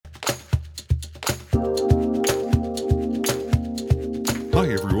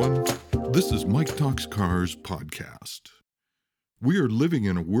This is Mike Talks Cars podcast. We are living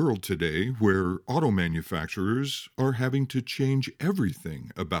in a world today where auto manufacturers are having to change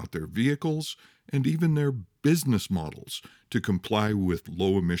everything about their vehicles and even their business models to comply with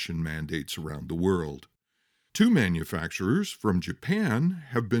low emission mandates around the world. Two manufacturers from Japan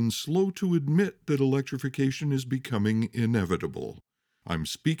have been slow to admit that electrification is becoming inevitable. I'm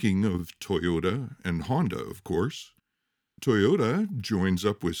speaking of Toyota and Honda, of course. Toyota joins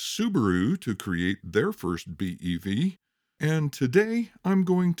up with Subaru to create their first BEV, and today I'm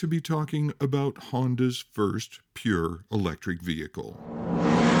going to be talking about Honda's first pure electric vehicle.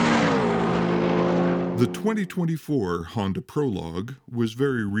 The 2024 Honda Prologue was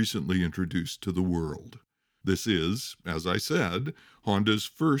very recently introduced to the world. This is, as I said, Honda's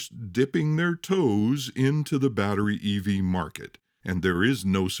first dipping their toes into the battery EV market, and there is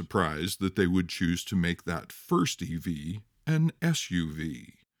no surprise that they would choose to make that first EV an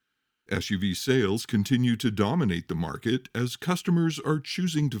SUV. SUV sales continue to dominate the market as customers are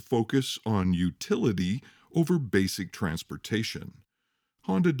choosing to focus on utility over basic transportation.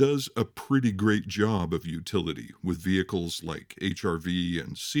 Honda does a pretty great job of utility with vehicles like HR-V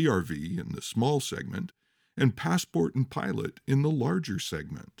and CR-V in the small segment and Passport and Pilot in the larger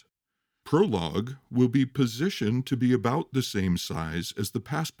segment. Prologue will be positioned to be about the same size as the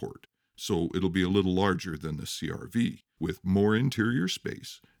Passport, so it'll be a little larger than the CR-V, with more interior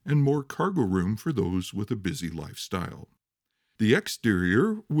space and more cargo room for those with a busy lifestyle. The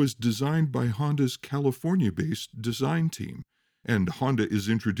exterior was designed by Honda's California-based design team, and Honda is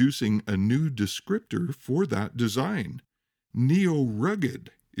introducing a new descriptor for that design.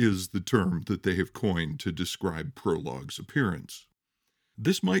 Neo-rugged is the term that they have coined to describe Prologue's appearance.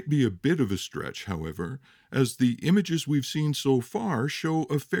 This might be a bit of a stretch, however, as the images we've seen so far show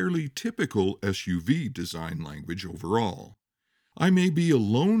a fairly typical SUV design language overall. I may be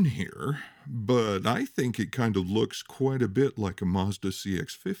alone here, but I think it kind of looks quite a bit like a Mazda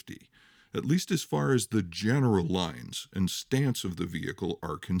CX-50, at least as far as the general lines and stance of the vehicle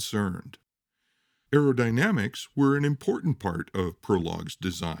are concerned. Aerodynamics were an important part of Prologue's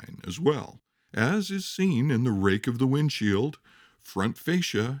design as well, as is seen in the rake of the windshield, front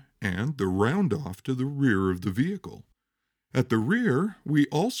fascia, and the round-off to the rear of the vehicle. At the rear, we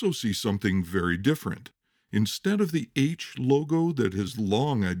also see something very different. Instead of the H logo that has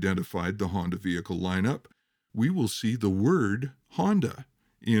long identified the Honda vehicle lineup, we will see the word Honda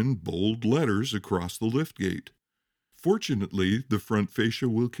in bold letters across the liftgate. Fortunately, the front fascia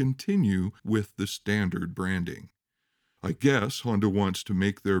will continue with the standard branding. I guess Honda wants to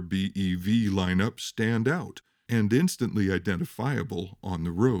make their BEV lineup stand out and instantly identifiable on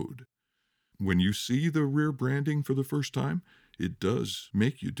the road. When you see the rear branding for the first time, it does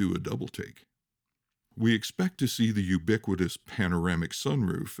make you do a double take. We expect to see the ubiquitous panoramic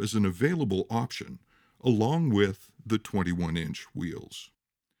sunroof as an available option, along with the 21-inch wheels.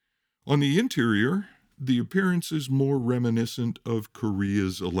 On the interior, the appearance is more reminiscent of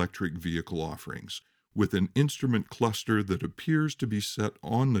Korea's electric vehicle offerings, with an instrument cluster that appears to be set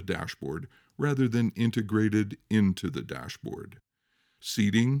on the dashboard rather than integrated into the dashboard.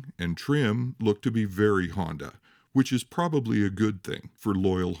 Seating and trim look to be very Honda, which is probably a good thing for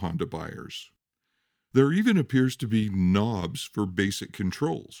loyal Honda buyers. There even appears to be knobs for basic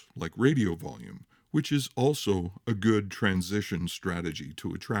controls, like radio volume, which is also a good transition strategy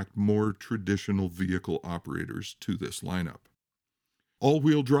to attract more traditional vehicle operators to this lineup.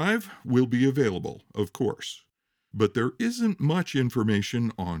 All-wheel drive will be available, of course, but there isn't much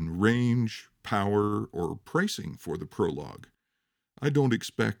information on range, power, or pricing for the Prologue. I don't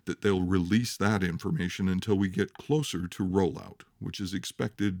expect that they'll release that information until we get closer to rollout, which is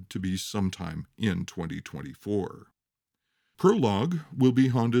expected to be sometime in 2024. Prologue will be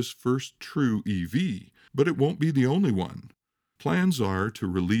Honda's first true EV, but it won't be the only one. Plans are to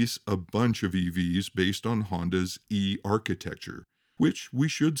release a bunch of EVs based on Honda's E-architecture, which we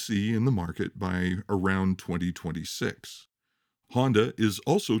should see in the market by around 2026. Honda is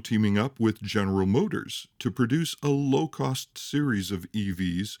also teaming up with General Motors to produce a low-cost series of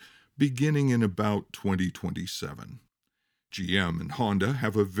EVs beginning in about 2027. GM and Honda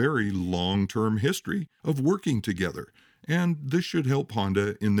have a very long-term history of working together, and this should help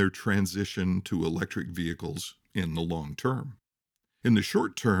Honda in their transition to electric vehicles in the long term. In the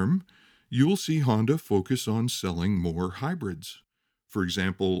short term, you'll see Honda focus on selling more hybrids. For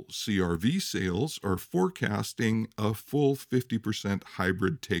example, CR-V sales are forecasting a full 50%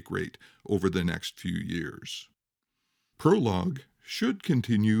 hybrid take rate over the next few years. Prologue should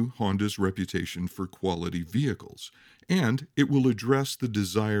continue Honda's reputation for quality vehicles, and it will address the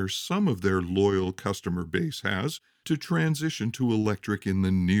desire some of their loyal customer base has to transition to electric in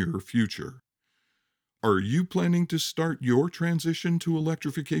the near future. Are you planning to start your transition to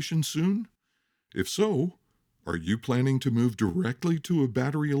electrification soon? If so, are you planning to move directly to a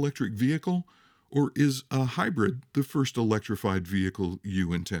battery electric vehicle, or is a hybrid the first electrified vehicle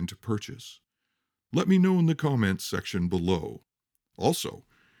you intend to purchase? Let me know in the comments section below. Also,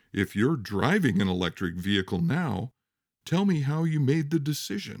 if you're driving an electric vehicle now, tell me how you made the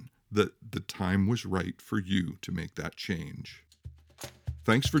decision that the time was right for you to make that change.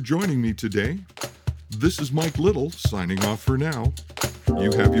 Thanks for joining me today. This is Mike Little signing off for now.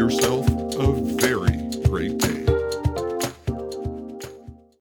 You have yourself a very great day.